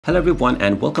Hello everyone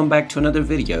and welcome back to another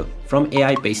video from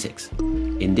AI Basics.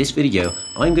 In this video,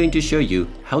 I'm going to show you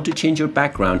how to change your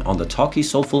background on the Talkie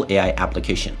Soulful AI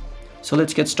application. So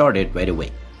let's get started right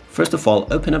away. First of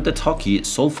all, open up the Talkie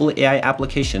Soulful AI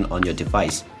application on your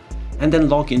device and then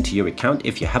log into your account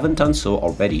if you haven't done so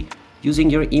already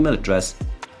using your email address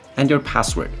and your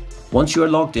password. Once you are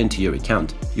logged into your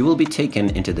account, you will be taken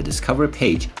into the Discover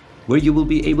page where you will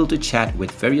be able to chat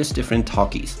with various different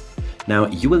Talkies. Now,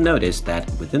 you will notice that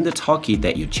within the Talkie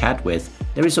that you chat with,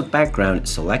 there is a background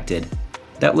selected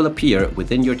that will appear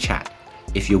within your chat.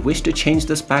 If you wish to change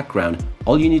this background,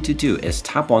 all you need to do is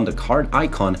tap on the card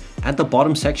icon at the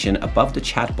bottom section above the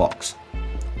chat box.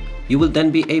 You will then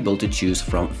be able to choose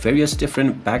from various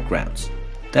different backgrounds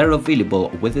that are available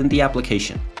within the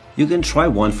application. You can try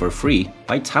one for free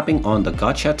by tapping on the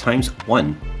Gotcha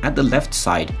 ×1 at the left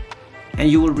side and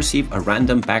you will receive a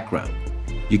random background.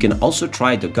 You can also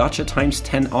try the Gotcha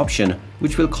 ×10 option,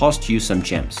 which will cost you some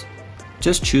gems.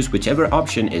 Just choose whichever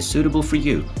option is suitable for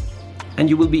you, and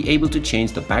you will be able to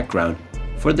change the background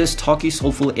for this Talkie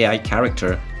Soulful AI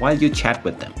character while you chat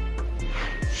with them.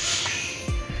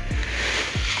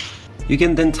 You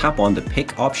can then tap on the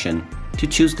pick option to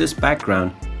choose this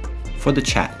background for the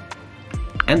chat.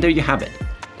 And there you have it.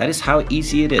 That is how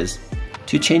easy it is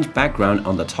to change background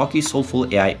on the Talkie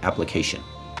Soulful AI application.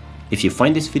 If you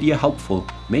find this video helpful,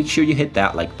 make sure you hit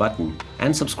that like button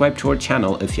and subscribe to our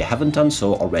channel if you haven't done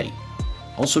so already.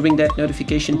 Also ring that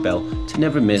notification bell to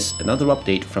never miss another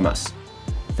update from us.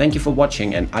 Thank you for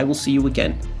watching and I will see you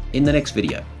again in the next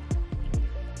video.